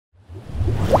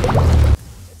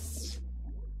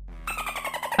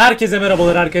Herkese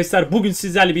merhabalar arkadaşlar. Bugün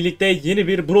sizlerle birlikte yeni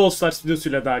bir Brawl Stars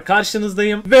videosuyla daha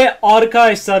karşınızdayım. Ve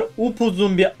arkadaşlar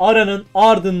upuzun bir aranın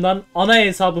ardından ana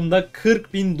hesabımda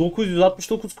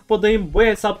 40.969 kupadayım. Bu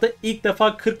hesapta ilk defa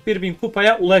 41.000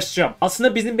 kupaya ulaşacağım.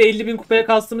 Aslında bizim bir 50.000 kupaya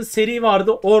kastığımız seri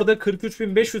vardı. Orada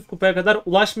 43.500 kupaya kadar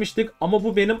ulaşmıştık. Ama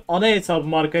bu benim ana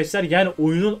hesabım arkadaşlar. Yani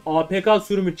oyunun APK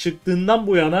sürümü çıktığından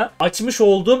bu yana açmış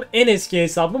olduğum en eski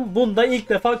hesabım. Bunda ilk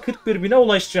defa 41.000'e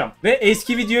ulaşacağım. Ve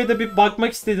eski videoya da bir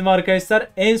bakmak istedim arkadaşlar.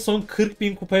 En son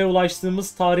 40.000 kupaya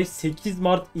ulaştığımız tarih 8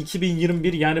 Mart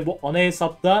 2021. Yani bu ana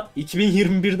hesapta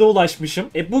 2021'de ulaşmışım.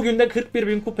 Bugün de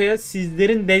 41.000 kupaya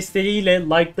sizlerin desteğiyle,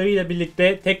 like'larıyla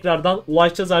birlikte tekrardan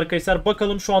ulaşacağız arkadaşlar.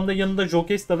 Bakalım, şu anda yanında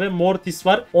Jokesta ve Mortis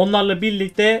var. Onlarla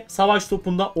birlikte savaş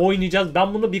topunda oynayacağız.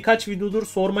 Ben bunu birkaç videodur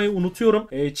sormayı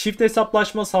unutuyorum. Çift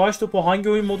hesaplaşma, savaş topu hangi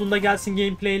oyun modunda gelsin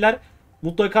gameplayler?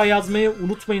 Mutlaka yazmayı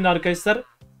unutmayın arkadaşlar.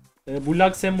 Bu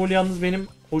lag sembolü yalnız benim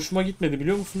hoşuma gitmedi,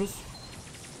 biliyor musunuz?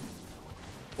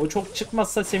 O çok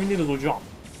çıkmazsa seviniriz hocam.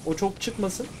 O çok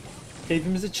çıkmasın.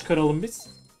 Keyfimizi çıkaralım biz.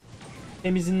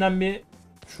 Temizinden bir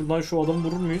şuradan şu adamı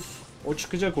vurur muyuz? O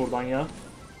çıkacak oradan ya.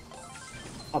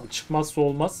 Abi çıkmazsa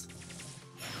olmaz.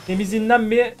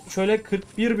 Temizinden bir şöyle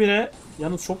 41.000'e.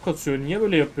 Yalnız çok kasıyor. Niye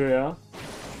böyle yapıyor ya?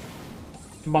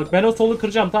 Şimdi bak, ben o solu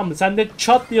kıracağım, tamam mı? Sen de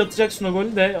çat diye atacaksın o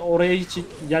golü de oraya hiç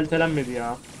yeltelenmedi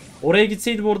ya. Oraya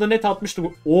gitseydi orada net atmıştı.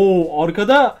 Oo,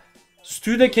 arkada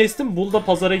Stu'yu da kestim. Bull da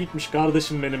pazara gitmiş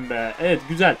kardeşim benim be. Evet,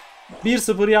 güzel.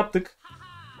 1-0 yaptık.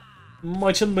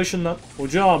 Maçın başından.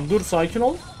 Hocam dur, sakin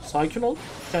ol. Sakin ol.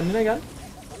 Kendine gel.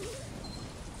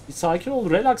 Bir sakin ol.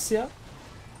 Relax ya.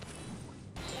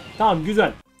 Tamam,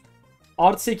 güzel.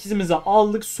 Artı 8'imizi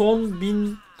aldık. Son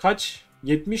 1000 kaç?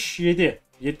 77.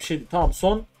 77. Tamam,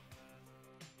 son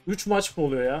 3 maç mı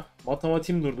oluyor ya?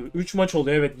 Matematiğim durdu. 3 maç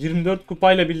oluyor, evet. 24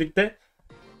 kupayla birlikte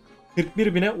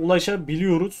 41.000'e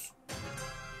ulaşabiliyoruz.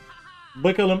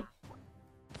 Bakalım.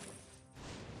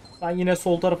 Ben yine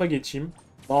sol tarafa geçeyim.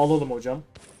 Dağılalım hocam.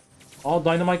 Aa,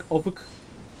 Dynamite apık.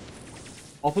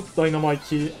 Apık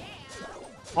Dynamite'i.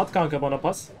 At kanka bana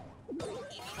pas.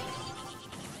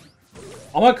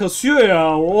 Ama kasıyor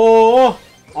ya. Oo!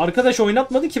 Arkadaş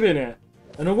oynatmadı ki beni.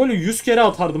 Ben o golü 100 kere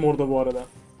atardım orada bu arada.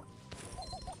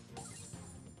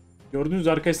 Gördünüz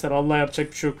arkadaşlar, Allah,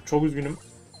 yapacak bir şey yok. Çok üzgünüm.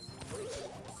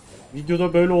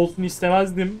 Videoda böyle olsun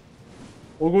istemezdim.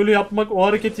 O golü yapmak, o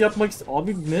hareketi yapmak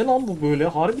Abi ne lan bu böyle?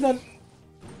 Harbiden.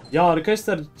 Ya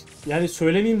arkadaşlar, yani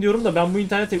söylemeyeyim diyorum da ben bu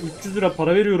internete 300 lira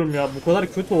para veriyorum ya. Bu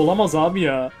kadar kötü olamaz abi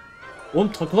ya.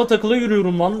 Oğlum takıla takıla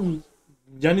yürüyorum lan.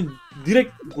 Yani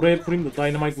direkt buraya kurayım da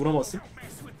Dynamite vuramasın.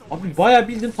 Abi bayağı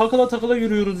bildiğin takıla takıla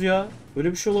yürüyoruz ya.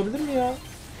 Böyle bir şey olabilir mi ya?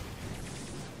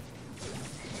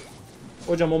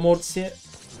 Hocam o Mortis'i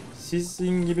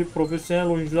sizin gibi profesyonel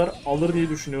oyuncular alır diye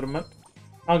düşünüyorum ben.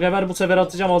 Kanka ben bu sefer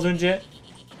atacağım az önce.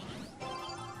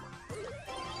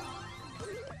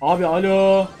 Abi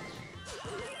alo.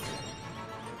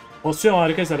 Basıyorum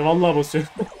arkadaşlar, vallahi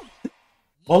basıyorum.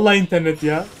 Vallahi internet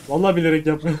ya. Vallahi bilerek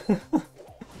yapmıyorum.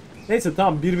 Neyse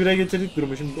tamam, 1-1'e getirdik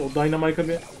durumu. Şimdi o Dynamite'a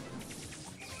bir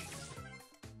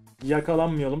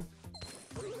yakalanmayalım.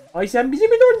 Ay sen bizi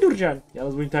mi döndüreceksin?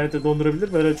 Yalnız bu internette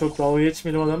dondurabilir. Böyle çok dalga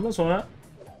geçmeyelim adamdan, sonra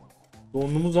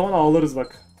donduğumuz zaman ağlarız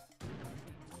bak.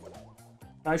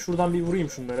 Ben şuradan bir vurayım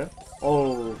şunları.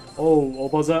 Oo,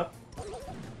 o baza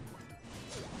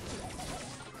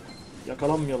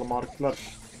yakalanmayalım arkadaşlar.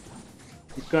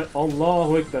 Dikkat,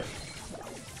 Allahu Ekber.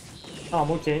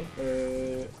 Tamam, okey.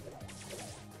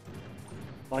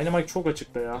 Dynamite çok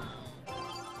açıkta ya.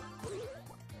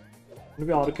 Bunu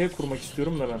bir arkaya kurmak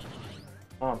istiyorum da ben.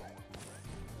 Tamam.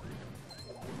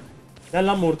 Gel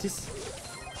lan Mortis.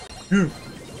 Güm.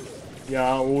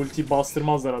 Ya o ultiyi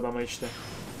bastırmazlar adama işte.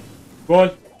 Gol.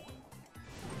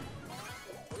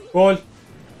 Gol.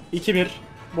 2-1.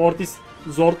 Mortis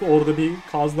zor orada bir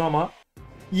kazdı ama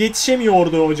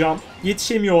yetişemiyordu hocam.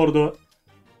 Yetişemiyordu.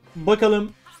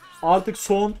 Bakalım, artık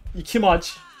son 2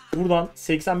 maç. Buradan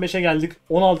 85'e geldik.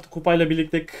 16 kupayla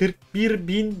birlikte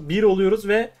 41.001 oluyoruz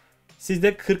ve siz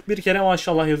de 41 kere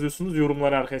maşallah yazıyorsunuz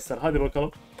yorumlara arkadaşlar. Hadi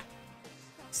bakalım.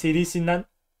 Serisinden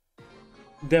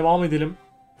devam edelim.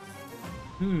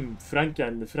 Frank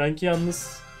geldi. Frank'i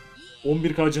yalnız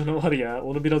 11k canı var ya.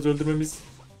 Onu biraz öldürmemiz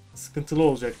sıkıntılı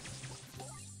olacak.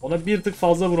 Ona bir tık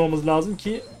fazla vurmamız lazım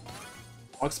ki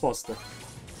aks bastı.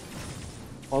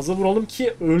 Fazla vuralım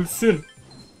ki ölsün.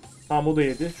 Tamam, o da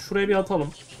yedi. Şuraya bir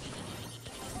atalım.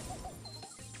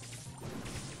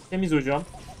 Temiz hocam.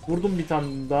 Vurdum bir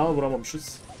tane daha,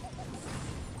 vuramamışız.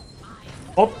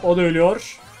 Hop, o da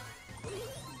ölüyor.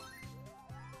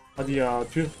 Hadi ya,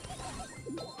 tüh.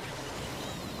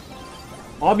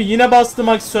 Abi yine bastım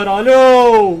aksesuar.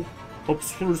 Alo. Top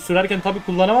sürerken tabii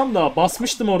kullanamam da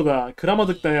basmıştım orada.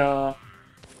 Kıramadık da ya.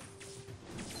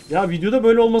 Ya videoda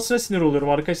böyle olmasına sinir oluyorum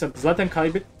arkadaşlar. Zaten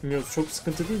kaybetmiyoruz. Çok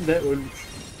sıkıntı değil de öldük.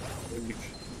 Öldük.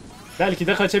 Belki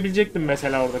de kaçabilecektim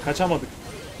mesela orada. Kaçamadık.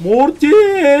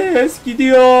 Mortis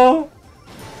gidiyor.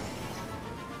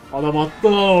 Adam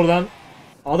attı lan oradan.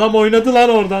 Adam oynadı lan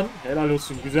oradan. Helal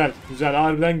olsun. Güzel. Güzel.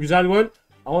 Harbiden güzel gol.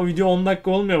 Ama video 10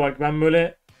 dakika olmuyor bak. Ben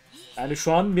böyle yani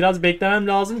şu an biraz beklemem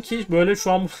lazım ki böyle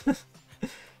şu an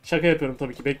şaka yapıyorum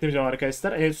tabii ki. Beklemeyeceğim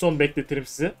arkadaşlar. En son bekletirim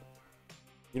sizi.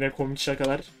 Yine komik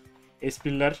şakalar.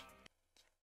 Espriler.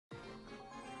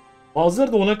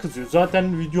 Bazıları da ona kızıyor.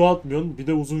 Zaten video atmıyorsun. Bir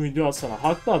de uzun video atsana.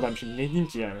 Haklı adam şimdi. Ne diyeyim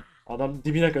ki yani. Adam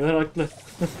dibine kadar haklı.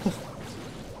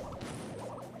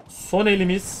 Son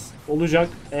elimiz olacak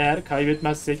eğer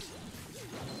kaybetmezsek.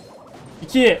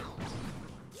 2.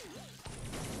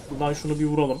 Buradan şunu bir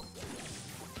vuralım.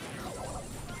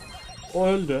 O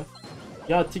öldü.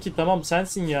 Ya Tiki tamam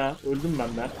sensin ya. Öldüm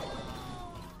ben de.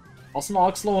 Aslında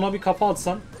Ax'la ona bir kafa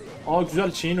atsan. Aa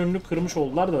güzel şeyin önünü kırmış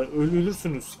oldular da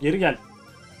ölürsünüz. Geri gel.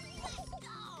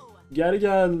 Geri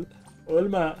gel.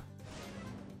 Ölme.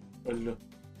 Öldü.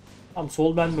 Tamam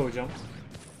sol bende hocam.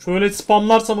 Şöyle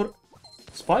spamlarsam...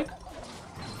 Spike?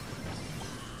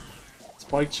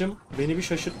 Spike'cım beni bir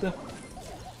şaşırttı.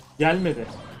 Gelmedi.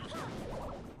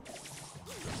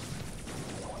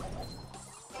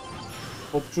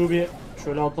 Topçuğu bir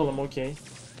şöyle atalım okey.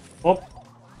 Hop.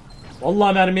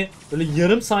 Vallahi mermi böyle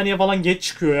yarım saniye falan geç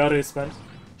çıkıyor ya resmen.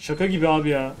 Şaka gibi abi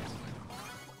ya.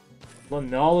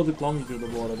 Lan ne ağladık lan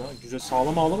videoda bu arada. Güzel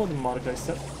sağlam ağlamadım mı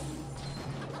arkadaşlar?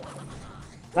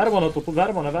 Ver bana topu,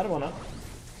 ver bana, ver bana.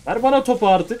 Ver bana topu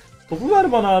artık. Topu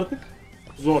ver bana artık.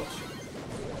 Zor.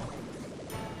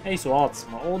 Neyse o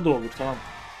atma. O da olur tamam.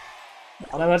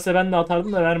 Bana verse ben de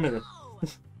atardım da vermedi.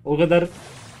 O kadar.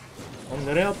 Lan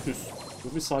nereye atlıyorsun?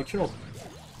 Dur bir sakin ol.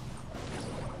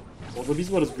 Orada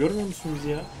biz varız. Görmüyor musun bizi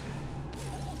ya?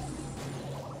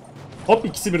 Hop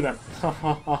ikisi birden.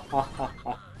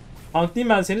 Tanklıyım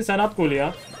ben seni. Sen at golü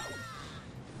ya.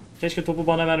 Keşke topu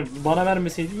bana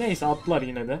vermeseydi. Neyse attılar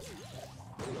yine de.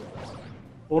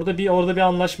 Orada bir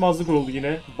anlaşmazlık oldu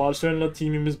yine. Barcelona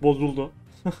teamimiz bozuldu.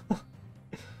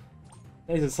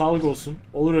 Neyse sağlık olsun.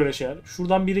 Olur öyle şeyler.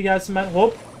 Şuradan biri gelsin ben.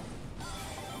 Hop.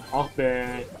 Ah be.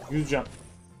 100 can.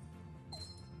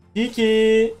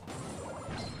 2.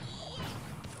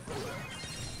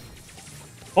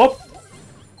 Hop.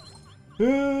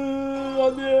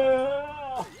 Hadi.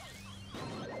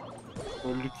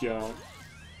 Öldük ya.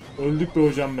 Öldük be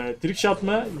hocam be. Trickshot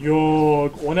mı?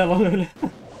 Yok. O ne lan öyle?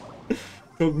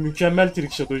 Çok mükemmel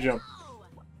trickshot hocam.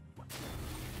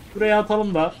 Buraya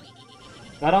atalım da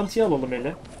garantiye alalım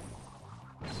hele.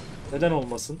 Neden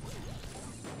olmasın?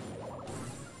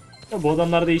 Ya bu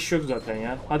adamlarda iş yok zaten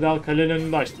ya. Hadi al kalenin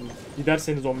önünde açtım.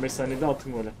 Giderseniz 15 saniyede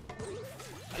atın böyle.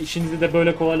 İşinizi de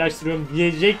böyle kolaylaştırıyorum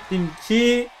diyecektim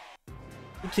ki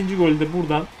ikinci golü de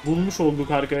buradan bulmuş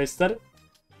olduk arkadaşlar.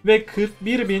 Ve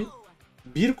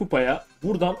 41.000 kupaya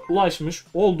buradan ulaşmış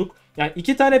olduk. Yani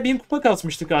 2 tane 1000 kupa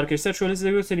kasmıştık arkadaşlar. Şöyle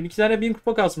size göstereyim. 2 tane 1000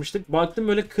 kupa kasmıştık. Baktım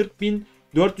böyle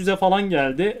 40.400'e falan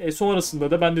geldi.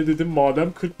 Sonrasında da ben de dedim madem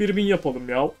 41.000 yapalım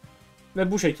ya.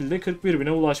 Ve bu şekilde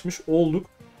 41.000'e ulaşmış olduk.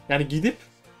 Yani gidip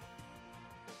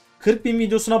 40.000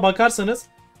 videosuna bakarsanız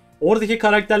oradaki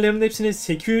karakterlerin hepsinin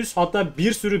 800 hatta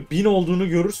bir sürü 1000 olduğunu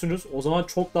görürsünüz. O zaman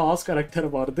çok daha az karakter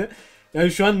vardı.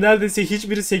 Yani şu an neredeyse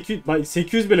hiçbiri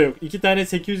 800 bile yok. 2 tane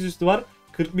 800 üstü var.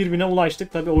 41.000'e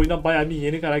ulaştık. Tabi oyuna bayağı bir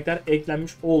yeni karakter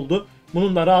eklenmiş oldu.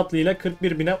 Bunun da rahatlığıyla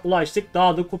 41.000'e ulaştık.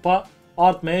 Daha da kupa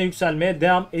artmaya, yükselmeye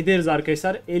devam ederiz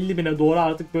arkadaşlar. 50.000'e doğru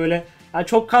artık böyle yani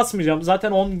çok kasmayacağım.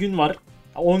 Zaten 10 gün var.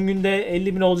 10 günde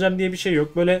 50.000 olacağım diye bir şey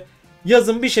yok. Böyle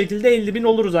yazın bir şekilde 50.000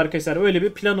 oluruz arkadaşlar. Öyle bir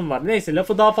planım var. Neyse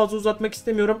lafı daha fazla uzatmak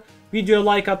istemiyorum.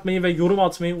 Videoya like atmayı ve yorum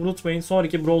atmayı unutmayın.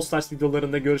 Sonraki Brawl Stars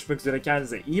videolarında görüşmek üzere.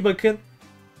 Kendinize iyi bakın.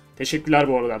 Teşekkürler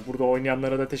bu arada. Burada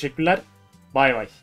oynayanlara da teşekkürler. Bay bay.